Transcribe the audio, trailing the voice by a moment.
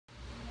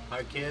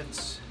Hi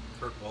kids,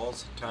 Kirk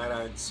Walls,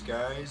 Tie-Dyed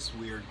Skies.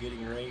 We are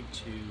getting ready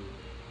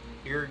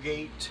to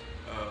irrigate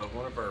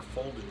one of our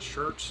folded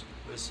shirts.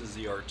 This is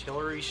the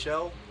artillery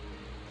shell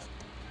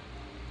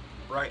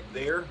right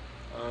there.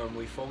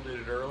 We folded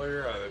it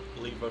earlier. I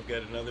believe I've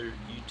got another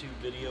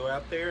YouTube video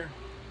out there.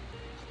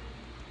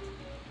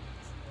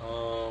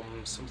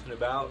 Something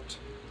about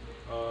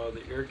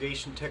the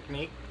irrigation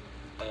technique.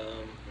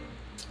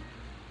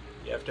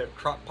 You have to have a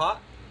crock pot.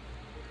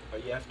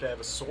 You have to have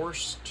a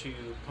source to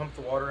pump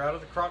the water out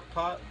of the crock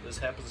pot. This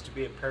happens to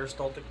be a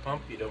peristaltic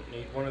pump. You don't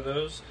need one of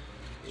those.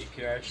 You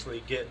can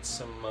actually get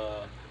some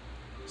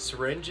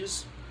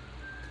syringes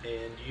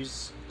and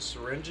use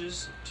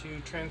syringes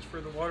to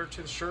transfer the water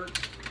to the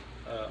shirt.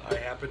 I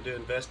happen to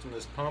invest in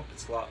this pump.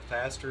 It's a lot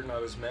faster,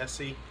 not as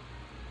messy,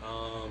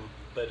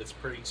 but it's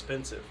pretty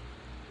expensive.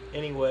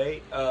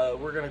 Anyway,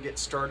 we're going to get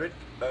started.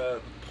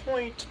 The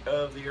point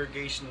of the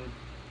irrigation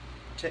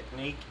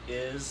technique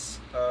is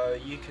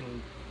you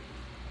can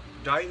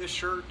dye the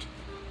shirt,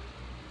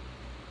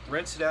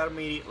 rinse it out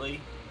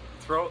immediately,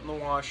 throw it in the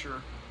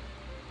washer,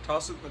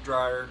 toss it in the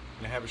dryer,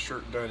 and have a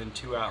shirt done in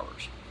 2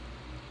 hours.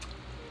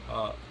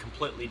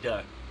 Completely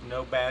done.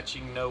 No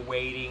batching, no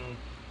waiting.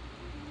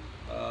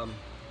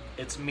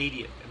 It's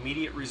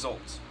immediate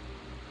results.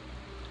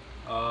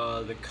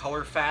 The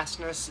color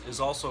fastness is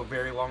also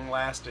very long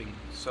lasting.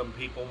 Some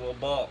people will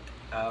balk.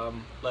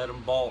 Let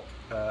them balk.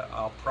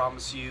 I'll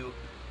promise you,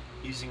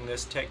 using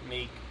this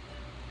technique,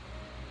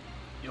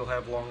 you'll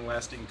have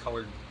long-lasting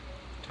colored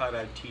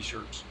tie-dyed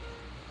t-shirts.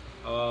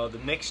 The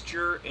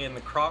mixture in the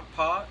crock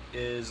pot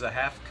is a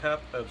 ½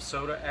 cup of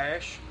soda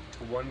ash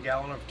to 1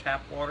 gallon of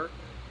tap water.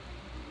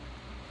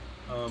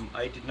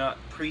 I did not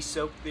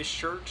pre-soak this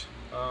shirt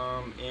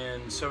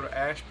in soda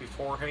ash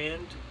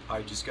beforehand.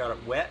 I just got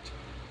it wet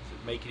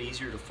to make it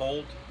easier to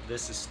fold.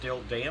 This is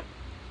still damp.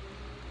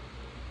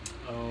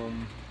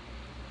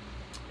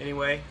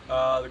 Anyway,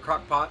 the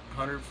crock pot,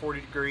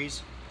 140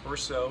 degrees or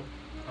so,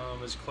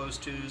 as close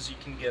to as you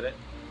can get it.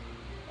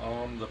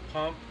 The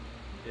pump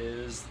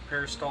is the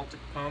peristaltic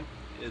pump.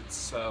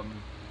 It's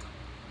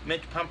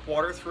meant to pump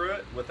water through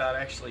it without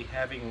actually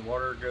having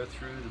water go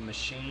through the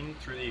machine,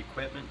 through the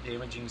equipment,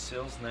 damaging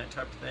seals and that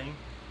type of thing.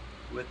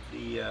 With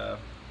the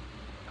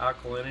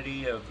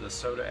alkalinity of the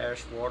soda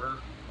ash water,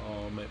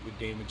 it would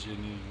damage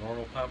any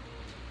normal pump.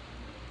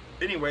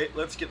 Anyway,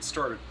 let's get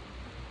started.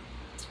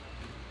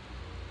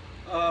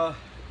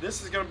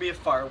 This is going to be a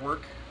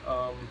firework.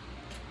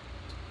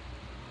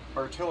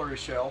 Artillery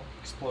shell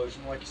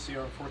explosion like you see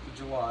on 4th of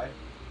July.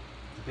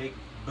 The big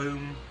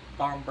boom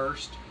bomb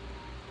burst.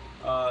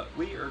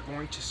 We are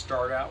going to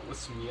start out with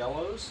some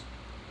yellows,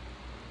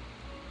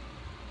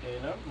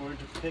 and I'm going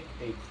to pick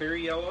a clear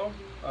yellow.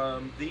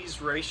 These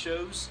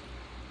ratios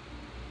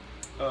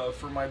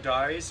for my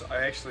dyes, I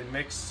actually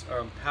mix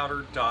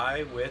powdered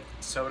dye with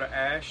soda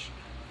ash.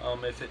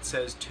 If it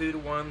says 2 to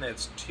 1,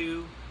 that's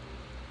 2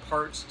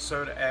 parts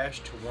soda ash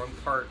to 1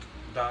 part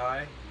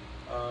dye.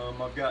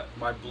 I've got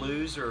my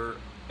blues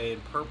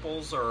and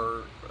purples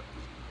are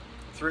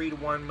 3 to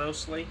 1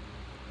 mostly.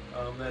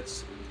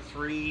 That's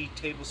 3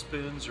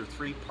 tablespoons or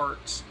 3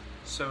 parts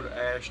soda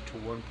ash to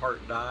 1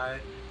 part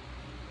dye.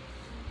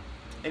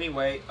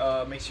 Anyway,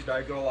 makes your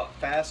dye go a lot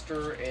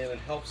faster, and it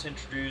helps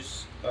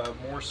introduce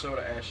more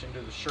soda ash into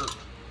the shirt.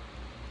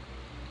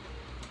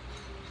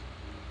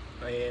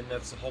 And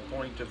that's the whole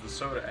point of the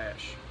soda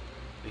ash.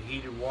 The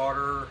heated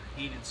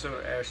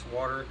soda ash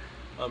water.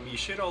 You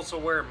should also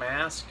wear a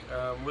mask.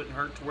 Wouldn't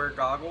hurt to wear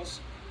goggles.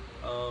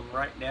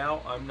 Right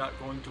now I'm not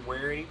going to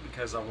wear any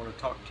because I want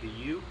to talk to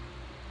you.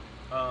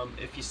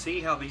 If you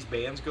see how these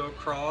bands go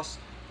across,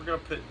 we're going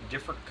to put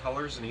different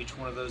colors in each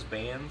one of those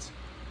bands.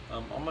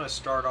 I'm going to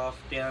start off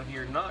down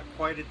here, not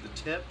quite at the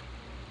tip,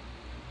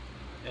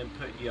 and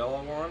put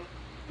yellow on.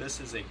 This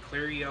is a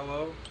clear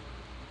yellow.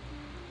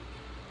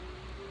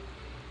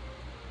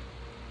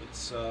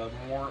 It's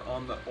more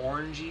on the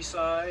orangey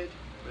side,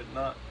 but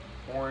not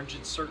orange.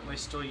 It's certainly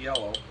still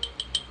yellow.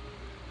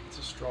 It's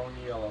a strong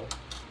yellow.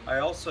 I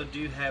also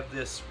do have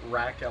this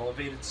rack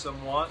elevated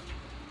somewhat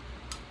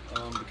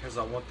because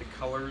I want the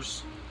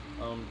colors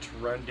to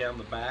run down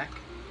the back.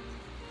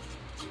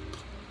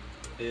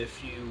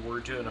 If you were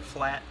doing a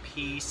flat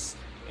piece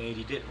and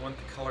you didn't want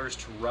the colors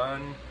to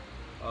run,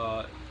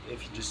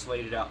 if you just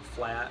laid it out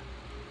flat,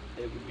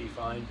 it would be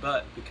fine.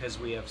 But because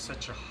we have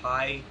such a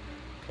high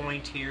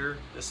point here,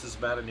 this is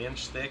about 1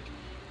 inch thick,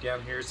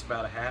 down here it's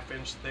about a ½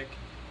 inch thick.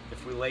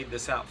 If we laid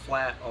this out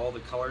flat, all the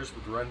colors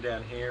would run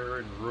down here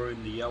and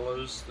ruin the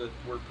yellows that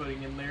we're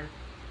putting in there.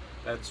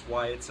 That's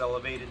why it's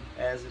elevated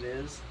as it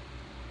is.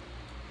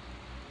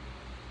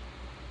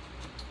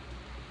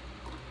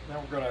 Now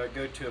we're going to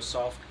go to a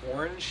soft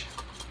orange.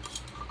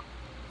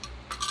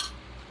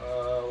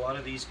 A lot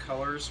of these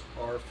colors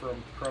are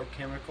from Pro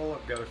Chemical.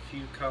 I've got a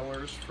few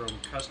colors from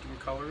Custom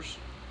Colors.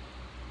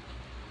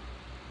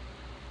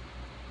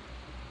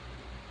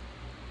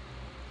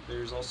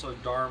 There's also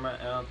Dharma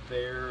out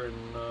there,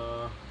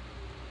 and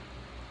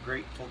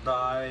Grateful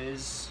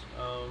Dyes,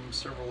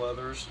 several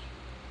others.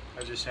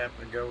 I just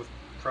happen to go with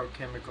Pro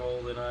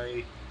Chemical. Then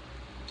I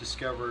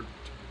discovered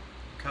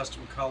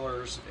Custom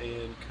Colors,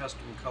 and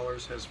Custom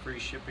Colors has free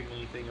shipping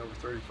anything over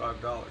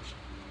 $35.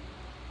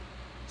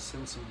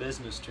 Send some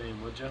business to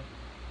him, would you?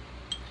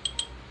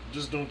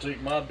 Just don't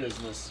take my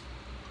business.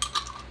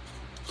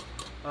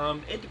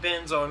 It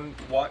depends on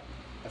what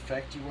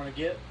effect you want to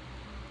get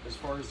as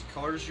far as the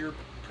colors you're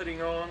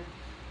putting on.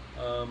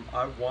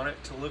 I want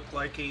it to look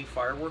like a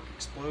firework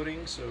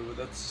exploding, so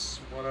that's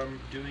what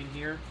I'm doing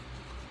here.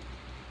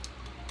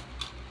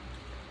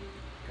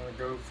 Gonna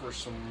go for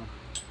some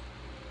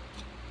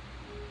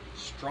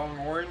strong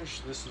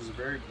orange. This is a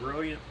very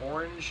brilliant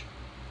orange.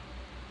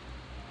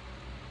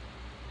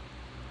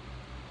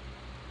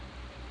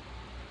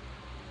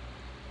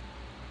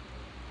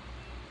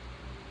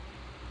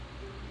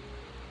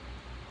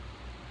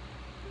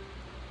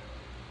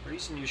 The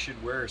reason you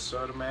should wear a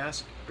soda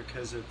mask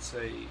because it's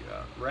a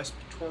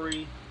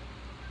respiratory,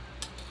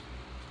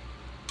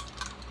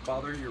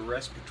 bother your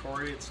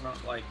respiratory. It's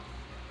not like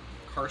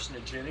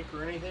carcinogenic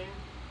or anything.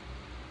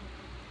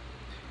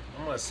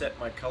 I'm going to set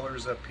my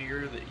colors up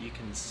here that you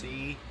can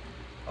see.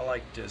 I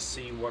like to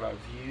see what I've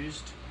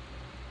used.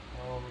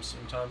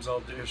 Sometimes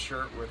I'll do a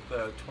shirt with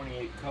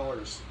 28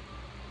 colors.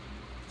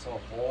 It's a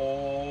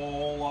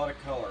whole lot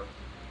of color.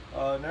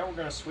 Now we're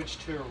going to switch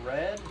to a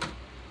red.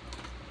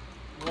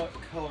 What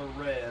color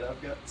red?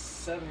 I've got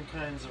 7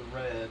 kinds of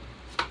red.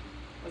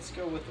 Let's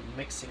go with the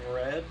mixing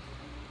red.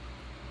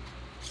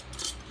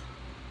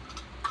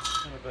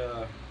 Kind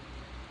of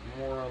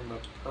more on the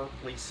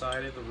purpley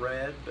side of the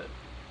red, but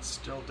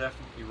still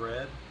definitely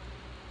red.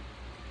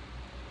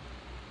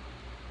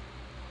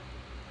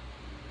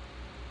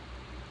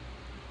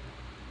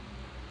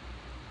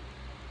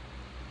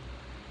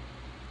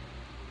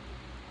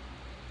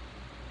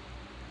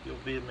 You'll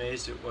be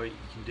amazed at what you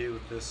can do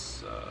with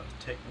this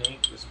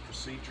technique, this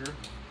procedure.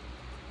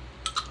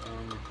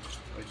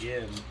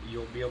 Again,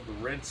 you'll be able to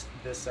rinse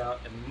this out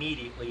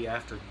immediately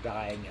after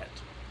dyeing it.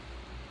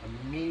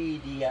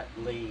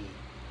 Immediately.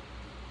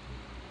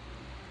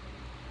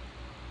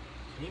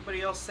 Can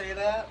anybody else say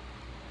that?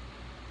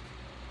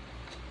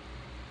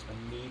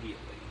 Immediately.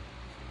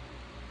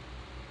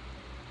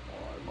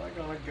 What am I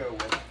gonna go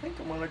with? I think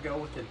I'm gonna go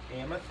with an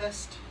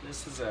amethyst.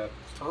 This is a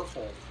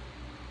purple.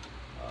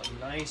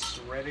 A nice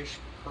reddish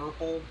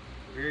purple,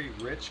 very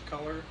rich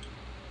color.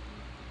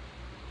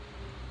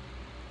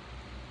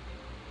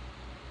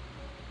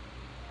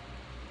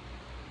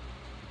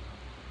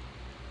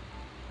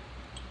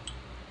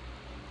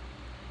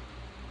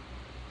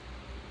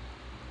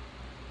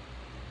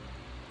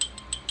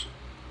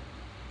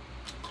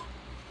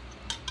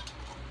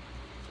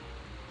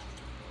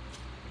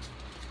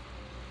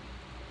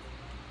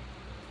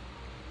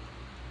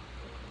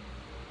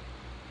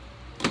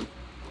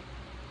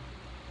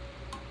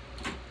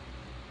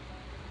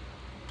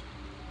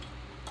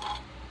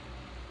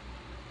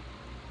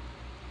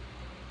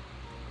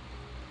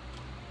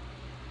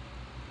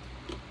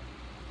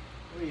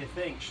 What do you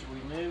think? Should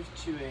we move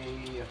to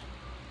a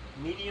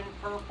medium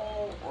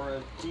purple or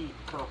a deep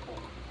purple?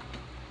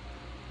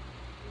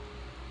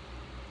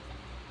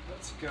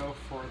 Let's go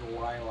for the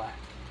lilac.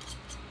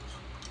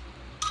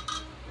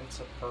 It's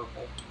a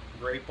purple,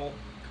 grapple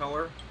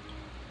color.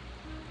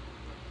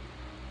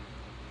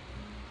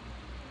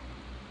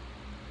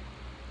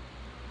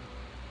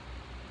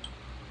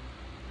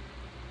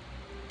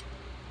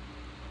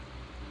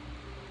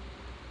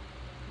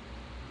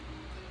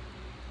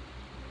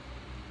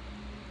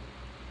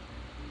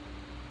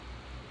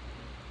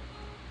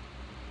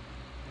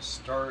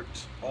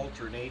 Start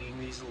alternating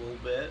these a little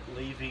bit,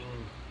 leaving,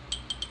 I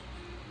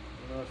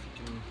don't know if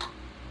you can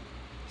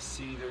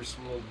see there's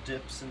some little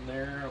dips in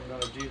there. I'm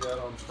going to do that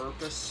on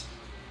purpose.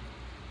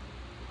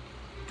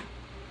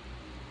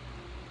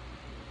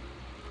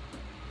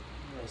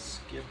 I'm going to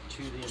skip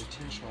to the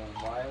intentional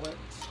violet.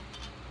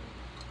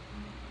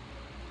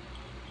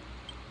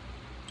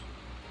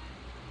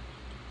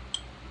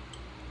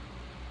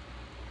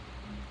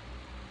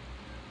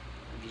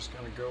 Just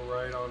going to go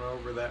right on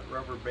over that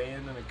rubber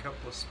band in a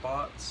couple of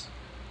spots.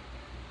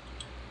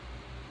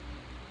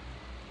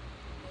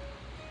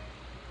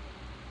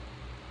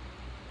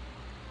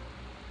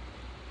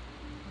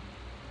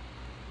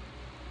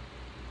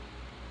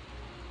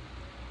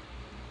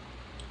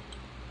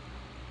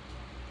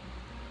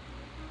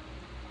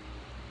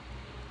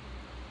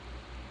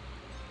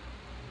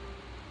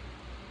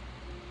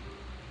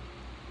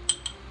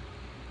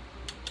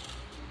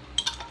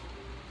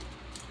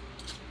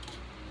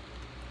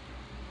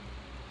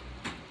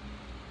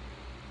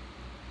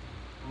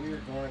 We're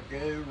going to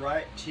go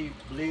right to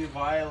blue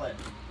violet.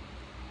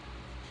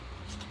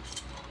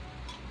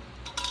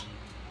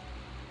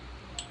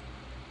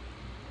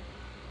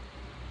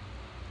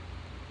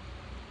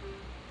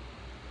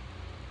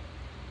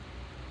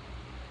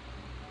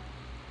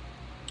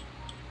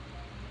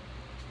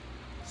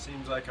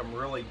 Seems like I'm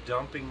really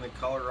dumping the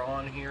color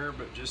on here,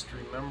 but just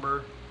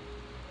remember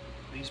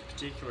these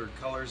particular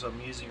colors I'm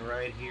using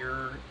right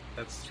here,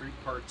 that's 3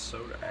 parts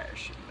soda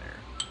ash in there.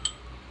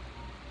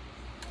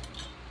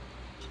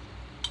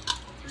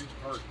 3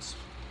 parts.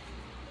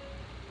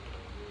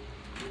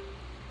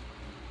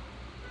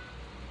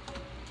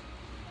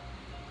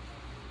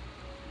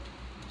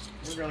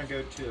 We're going to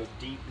go to a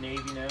deep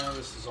navy now.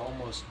 This is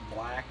almost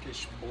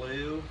blackish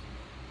blue.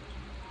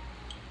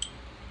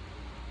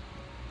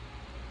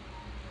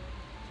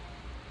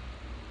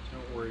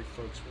 Don't worry,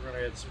 folks, we're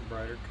going to add some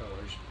brighter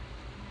colors.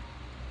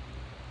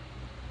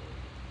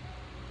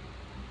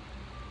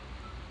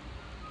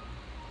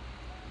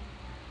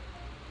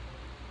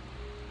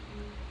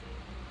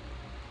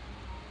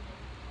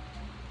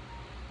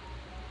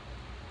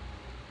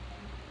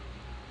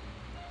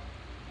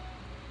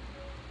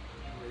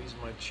 Raise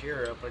my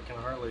chair up, I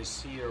can hardly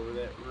see over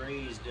that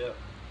raised up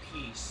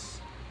piece.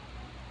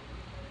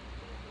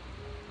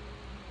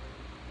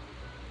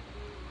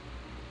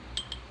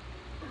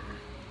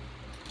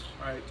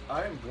 Alright,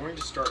 I'm going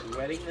to start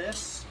wetting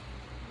this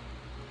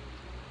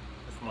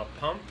with my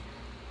pump.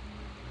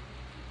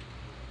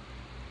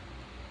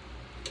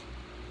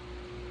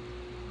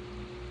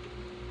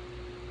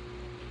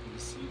 You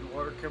see the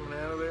water coming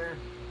out of there?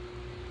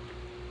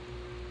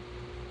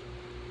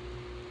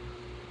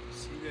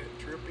 See that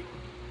dripping?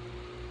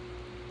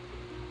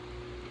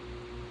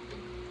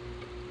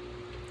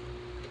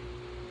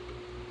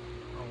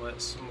 I'll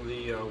let some of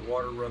the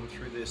water run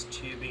through this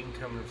tubing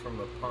coming from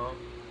the pump,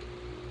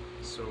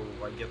 so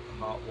I get the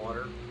hot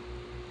water.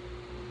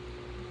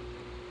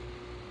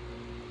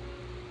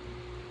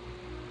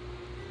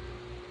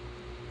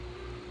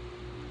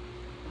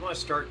 I'm going to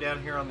start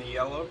down here on the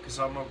yellow because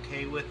I'm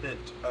okay with it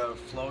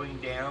flowing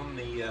down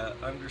the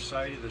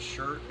underside of the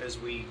shirt as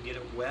we get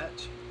it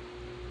wet.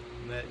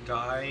 And that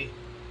dye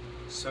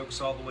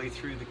soaks all the way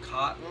through the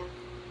cotton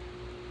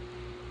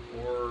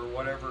or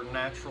whatever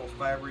natural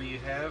fiber you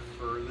have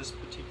for this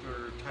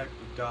particular type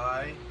of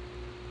dye.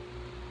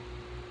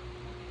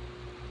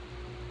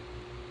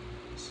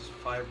 This is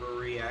fiber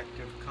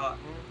reactive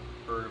cotton,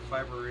 or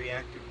fiber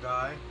reactive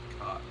dye,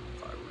 cotton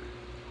fiber.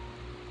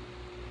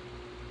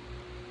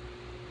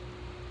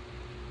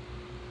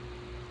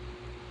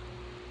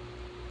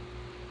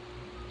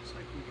 Looks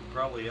like we could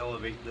probably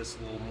elevate this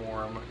a little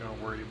more. I'm not going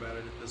to worry about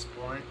it at this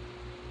point.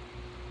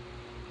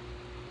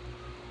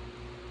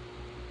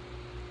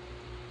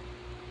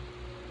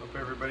 Hope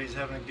everybody's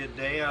having a good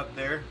day out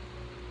there.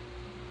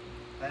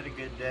 Had a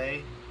good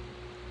day.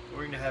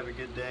 Going to have a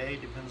good day.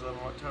 Depends on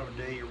what time of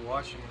day you're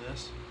watching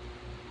this.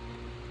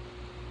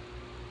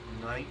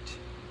 Night.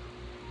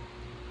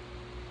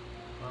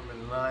 I'm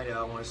a night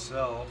owl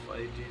myself. I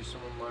do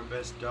some of my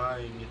best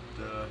dyeing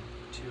at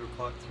 2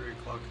 o'clock, 3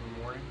 o'clock in the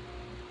morning.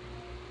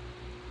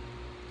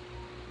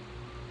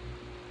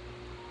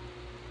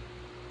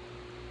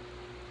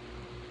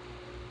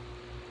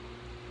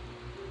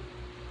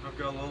 I've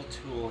got a little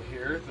tool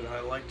here that I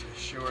like to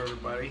show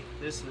everybody.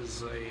 This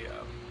is a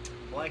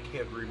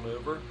blackhead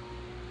remover,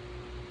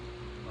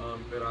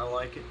 but I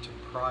like it to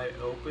pry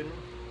open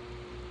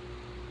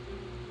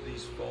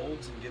these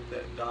folds and get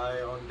that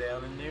dye on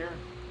down in there.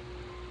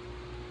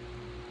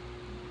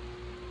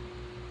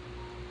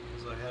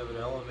 Because I have it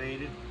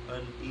elevated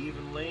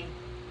unevenly,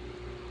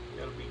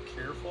 got to be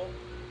careful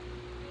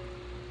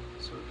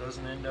so it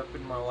doesn't end up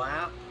in my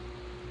lap.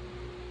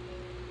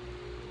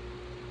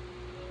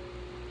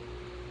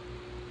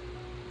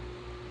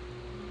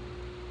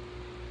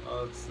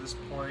 At this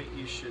point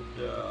you should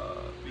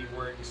be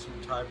wearing some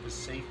type of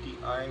safety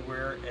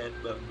eyewear at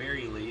the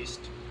very least,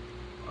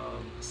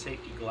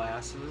 safety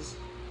glasses,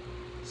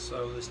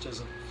 so this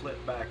doesn't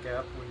flip back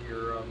up when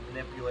you're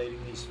manipulating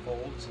these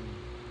folds and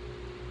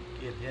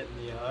get hit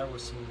in the eye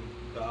with some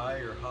dye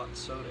or hot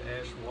soda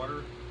ash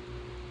water.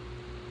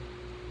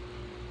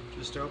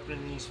 Just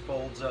opening these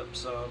folds up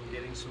so I'm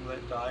getting some of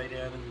that dye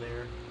down in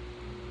there.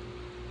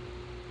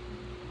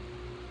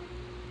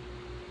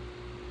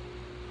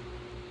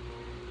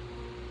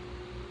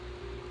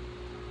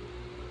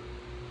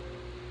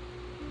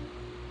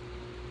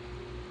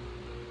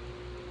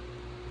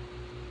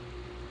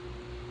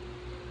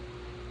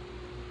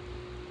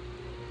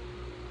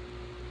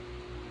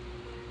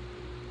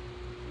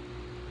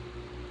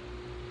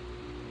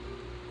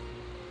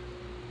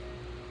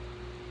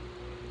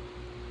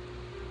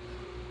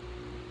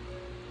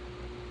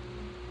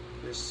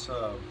 This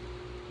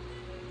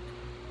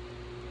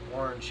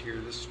orange here,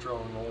 this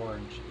strong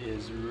orange,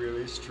 is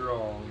really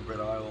strong, but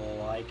I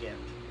like it.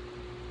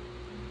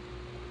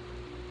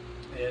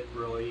 It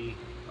really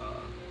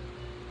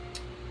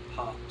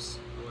pops,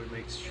 really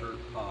makes shirt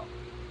pop.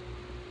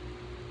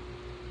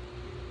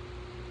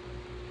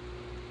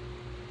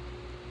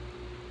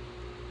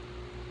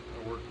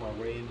 I'll work my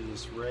way into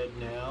this red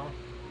now.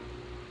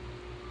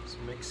 This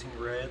mixing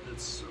red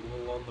that's a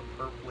little on the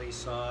purpley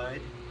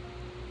side.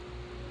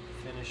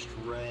 Finished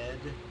red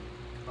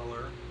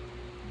color.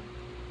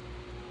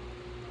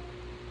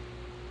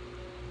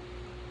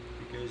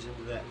 It goes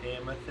into that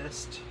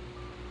amethyst.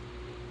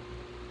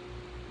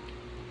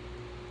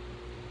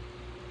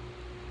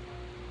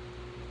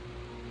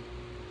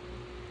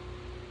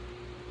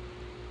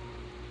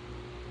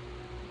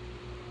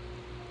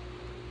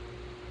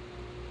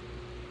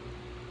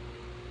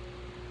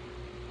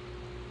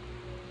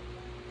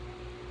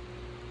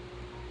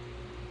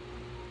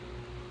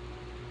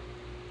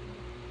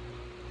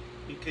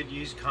 You could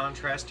use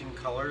contrasting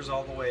colors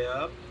all the way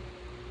up.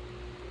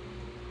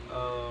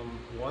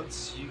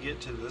 Once you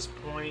get to this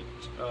point,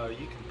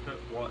 you can put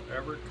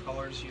whatever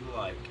colors you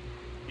like.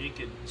 You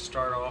could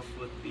start off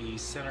with the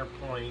center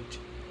point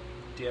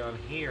down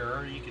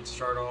here. You could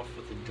start off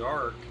with the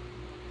dark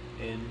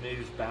and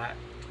move back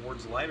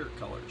towards lighter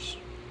colors.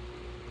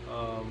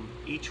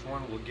 Each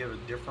one will give a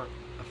different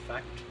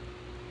effect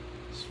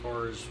as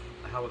far as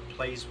how it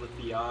plays with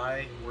the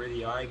eye, where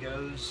the eye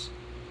goes,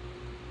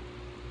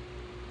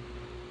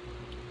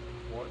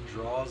 what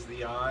draws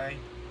the eye.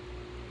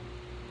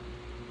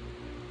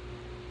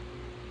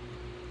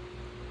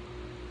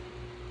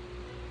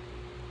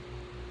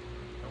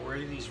 Now where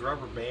these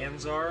rubber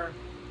bands are,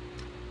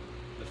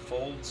 the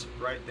folds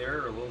right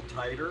there are a little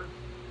tighter.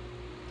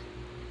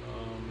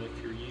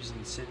 If you're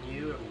using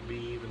sinew, it will be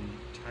even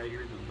tighter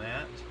than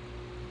that.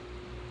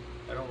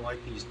 I don't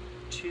like these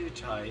too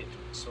tight,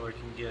 so I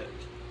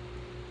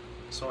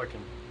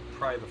can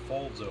pry the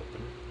folds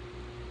open.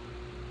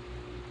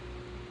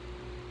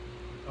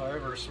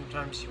 However,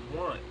 sometimes you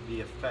want the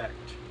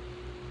effect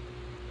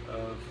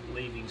of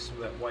leaving some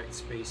of that white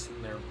space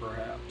in there,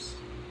 perhaps.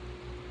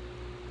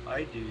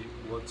 I do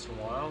once in a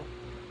while.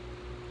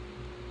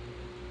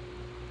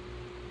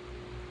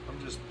 I'm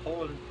just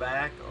pulling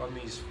back on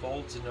these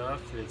folds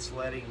enough that it's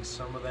letting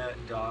some of that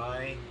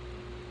dye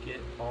get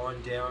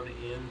on down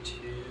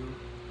into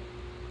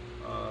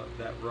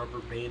that rubber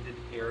banded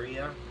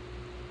area.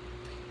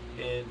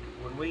 And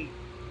when we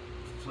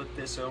flip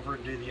this over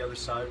and do the other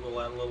side,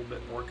 we'll add a little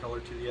bit more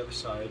color to the other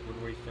side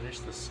when we finish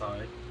this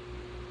side.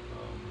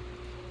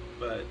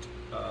 But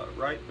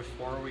right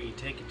before we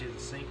take it to the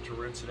sink to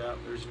rinse it out,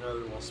 there's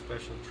another little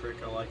special trick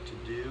I like to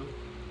do.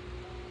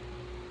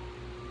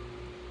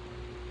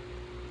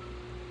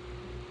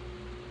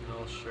 And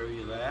I'll show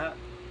you that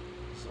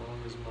as long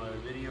as my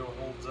video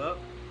holds up.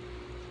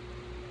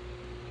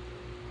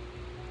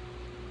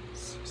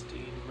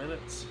 16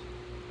 minutes.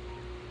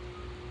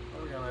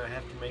 We're gonna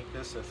have to make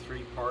this a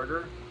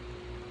three-parter,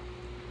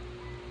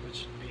 which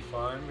should be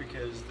fine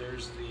because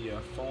there's the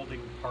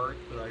folding part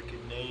that I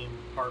could name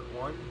part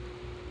 1.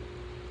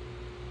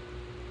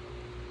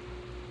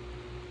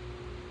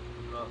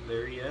 I'm not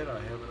there yet. I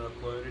haven't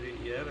uploaded it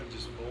yet. I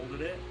just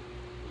folded it.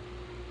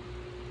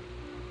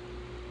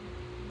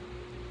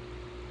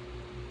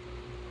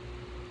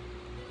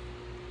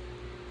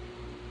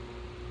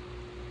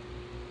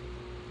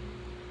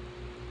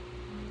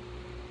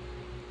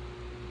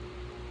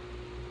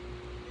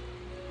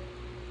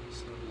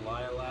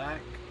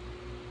 Lilac,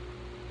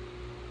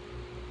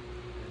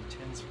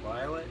 intense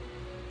violet.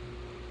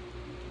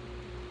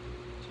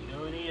 Do you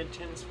know any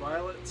intense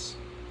violets?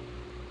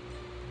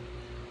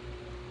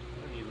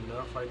 I don't even know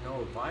if I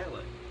know a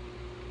violet.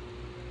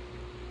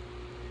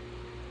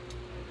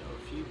 I know a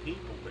few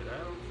people, but I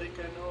don't think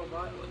I know a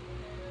violet.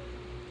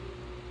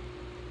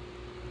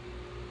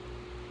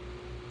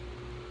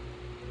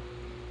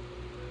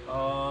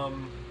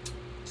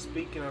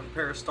 Speaking of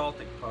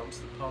peristaltic pumps,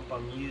 the pump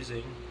I'm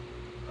using,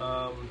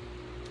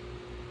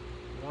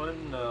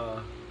 one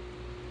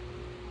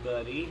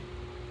buddy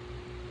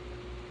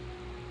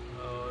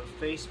on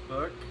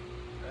Facebook,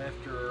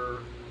 after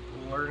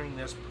learning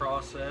this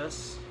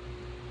process,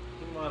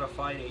 he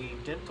modified a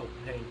dental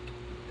pick,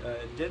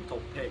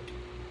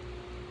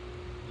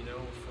 you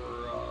know,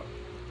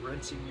 for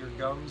rinsing your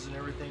gums and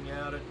everything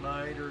out at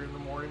night or in the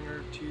morning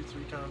or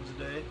 2-3 times a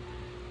day.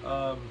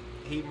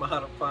 He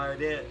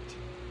modified it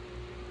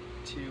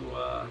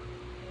to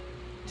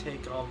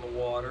take on the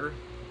water,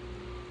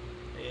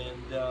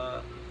 and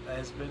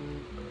has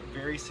been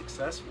very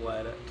successful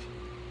at it.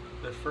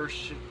 The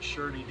first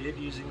shirt he did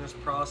using this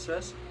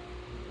process,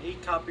 he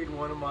copied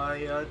one of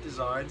my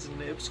designs,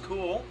 and it was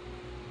cool.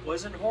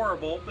 Wasn't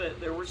horrible, but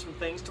there were some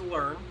things to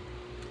learn.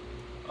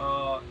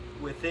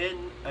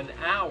 Within an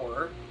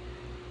hour,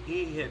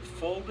 he had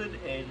folded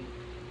and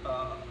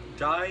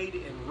dyed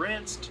and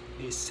rinsed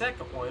a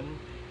second one,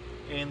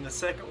 and the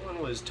second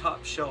one was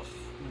top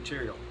shelf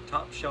material,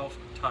 top shelf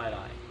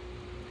tie-dye.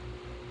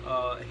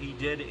 He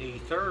did a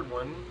third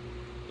one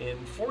in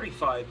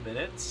 45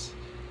 minutes,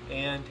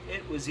 and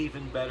it was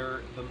even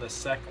better than the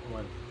second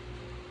one.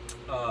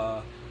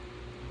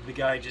 The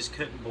guy just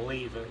couldn't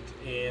believe it,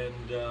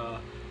 and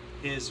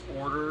his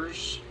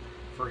orders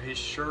for his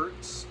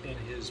shirts and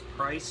his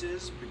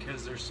prices,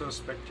 because they're so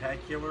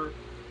spectacular,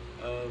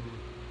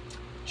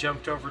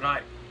 jumped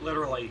overnight,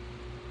 literally.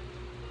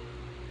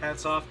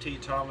 Hats off to you,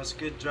 Thomas.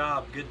 Good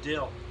job, good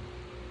deal.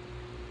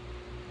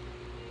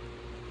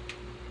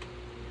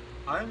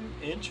 I'm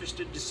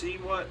interested to see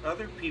what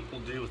other people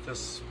do with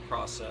this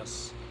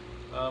process.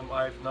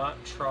 I've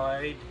not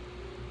tried,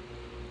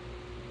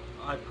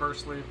 I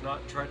personally have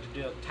not tried to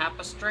do a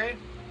tapestry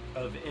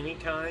of any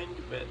kind,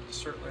 but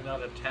certainly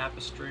not a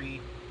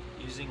tapestry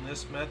using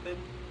this method.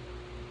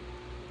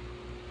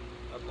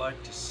 I'd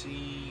like to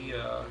see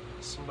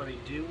somebody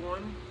do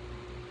one,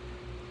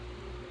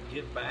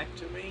 get back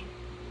to me.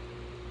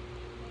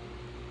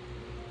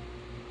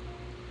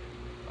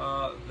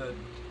 The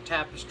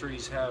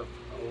tapestries have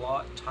a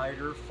lot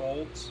tighter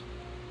folds.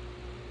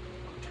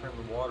 I'll turn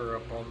the water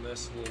up on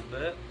this a little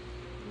bit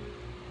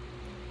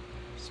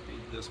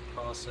Speed this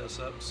process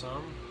up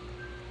some.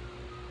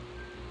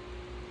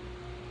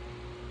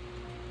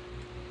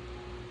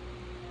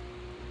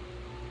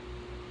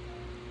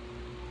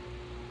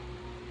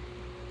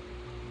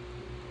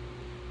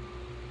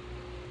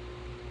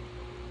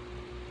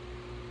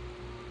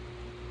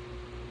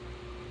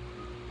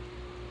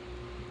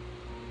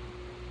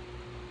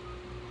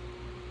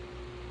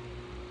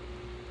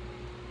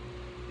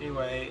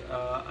 Anyway,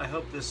 I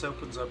hope this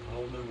opens up a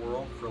whole new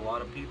world for a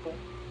lot of people.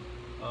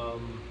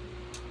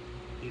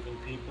 Even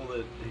people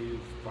who've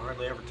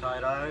hardly ever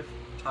tie-dyed.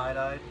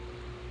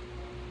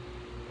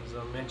 As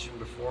I mentioned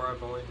before,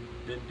 I've only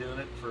been doing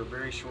it for a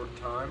very short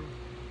time.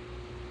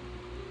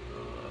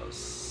 A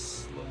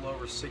little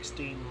over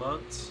 16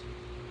 months.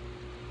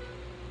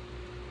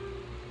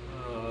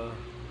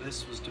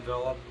 This was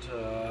developed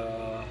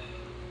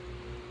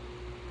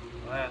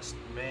last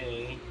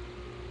May.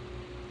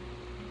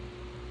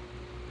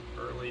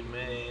 Early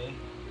May,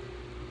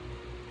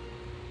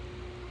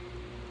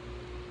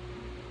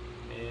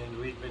 and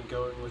we've been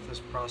going with this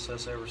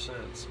process ever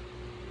since.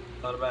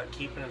 Thought about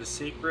keeping it a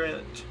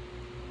secret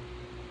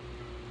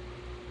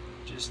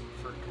just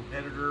for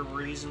competitor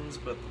reasons,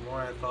 but the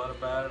more I thought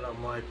about it,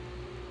 I'm like,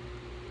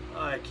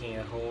 I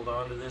can't hold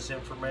on to this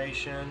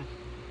information.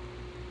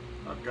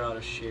 I've got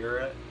to share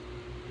it.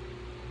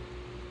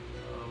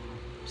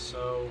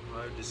 So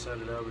I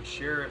decided I would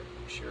share it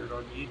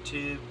on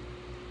YouTube.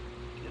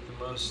 Get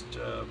the most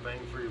bang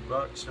for your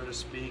buck, so to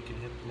speak, and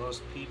hit the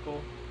most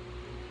people.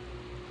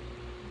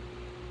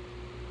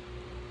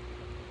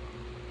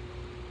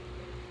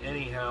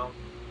 Anyhow,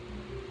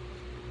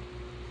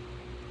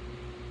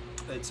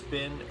 it's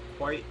been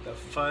quite the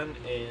fun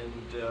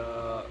and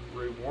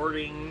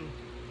rewarding.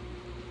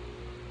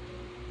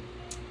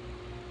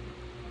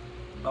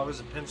 I was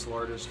a pencil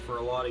artist for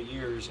a lot of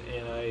years,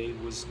 and I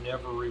was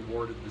never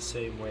rewarded the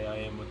same way I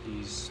am with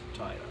these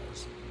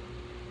tie-dyes.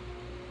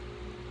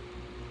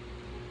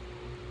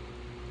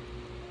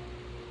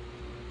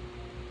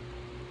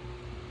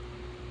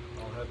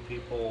 Have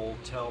people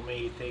tell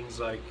me things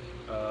like,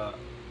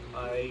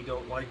 I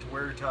don't like to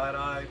wear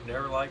tie-dye,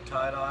 never liked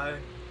tie-dye,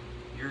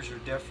 yours are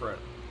different.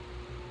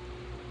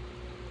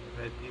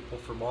 I've had people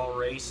from all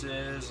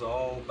races,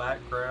 all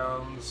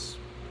backgrounds,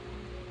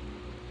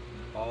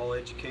 all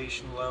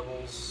education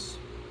levels.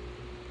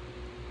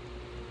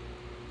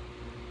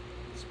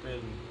 It's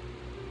been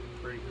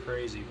pretty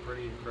crazy,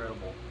 pretty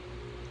incredible.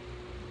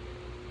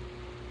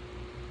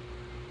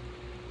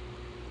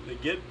 The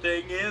good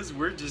thing is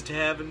we're just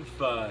having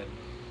fun.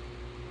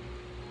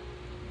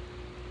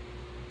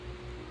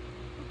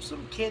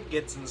 Some kid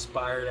gets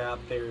inspired out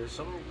there.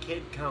 Some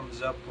kid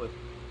comes up with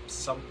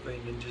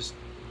something and just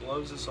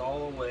blows us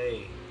all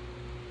away.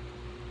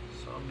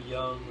 Some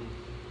young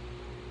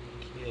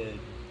kid.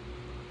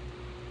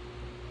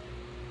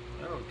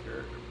 I don't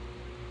care.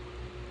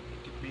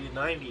 It could be a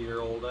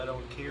 90-year-old. I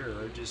don't care.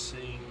 Or just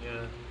seeing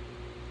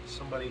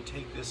somebody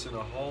take this in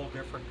a whole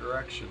different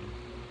direction.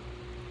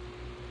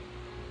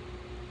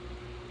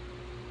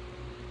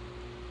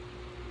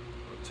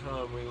 What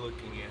time are we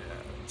looking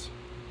at?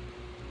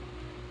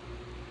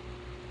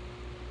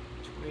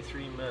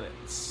 23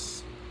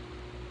 minutes.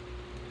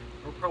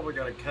 We're probably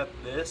going to cut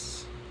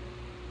this,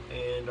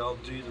 and I'll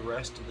do the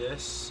rest of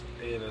this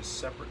in a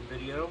separate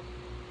video.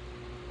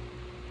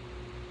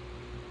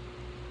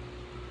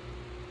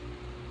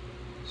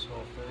 So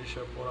I'll finish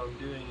up what I'm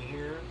doing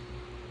here.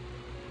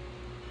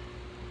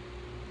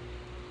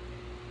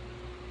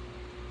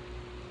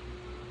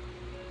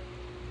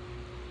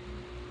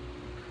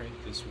 Crank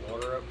this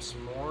water up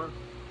some more.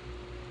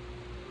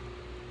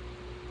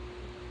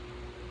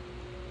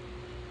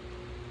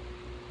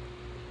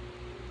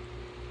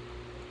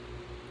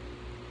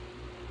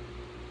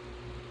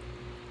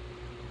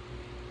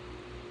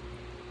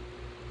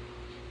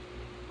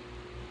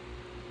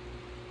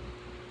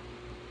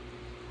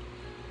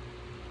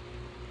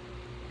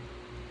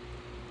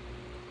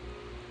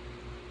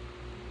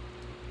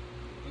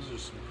 Those are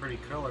some pretty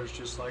colors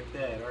just like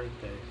that,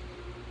 aren't they?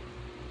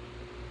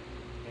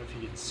 If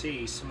you can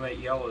see, some of that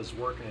yellow is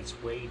working its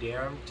way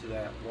down to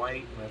that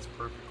white, and that's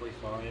perfectly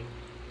fine.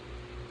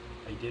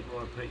 I didn't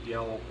want to put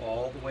yellow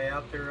all the way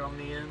out there on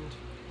the end,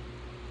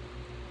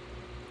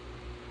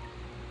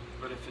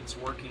 but if it's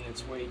working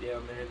its way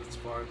down there, that's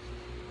fine.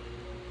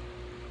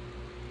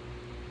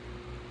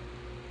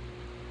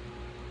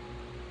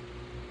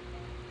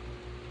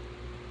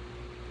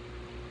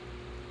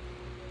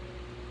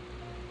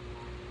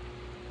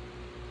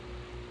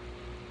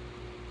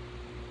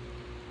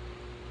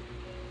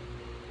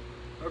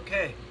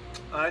 Okay,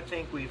 I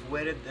think we've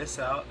wetted this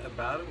out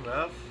about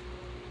enough.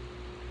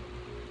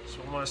 So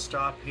I'm going to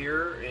stop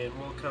here, and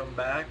we'll come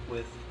back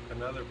with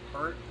another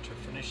part to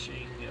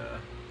finishing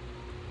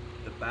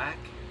the back.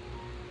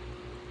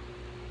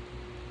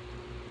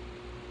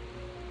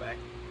 Back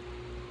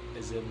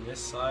is in this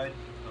side,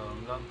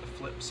 not the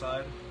flip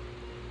side.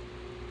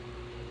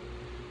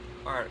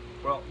 Alright,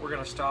 well, we're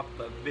going to stop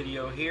the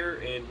video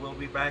here, and we'll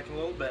be back in a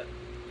little bit.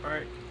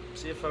 Alright,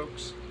 see you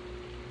folks.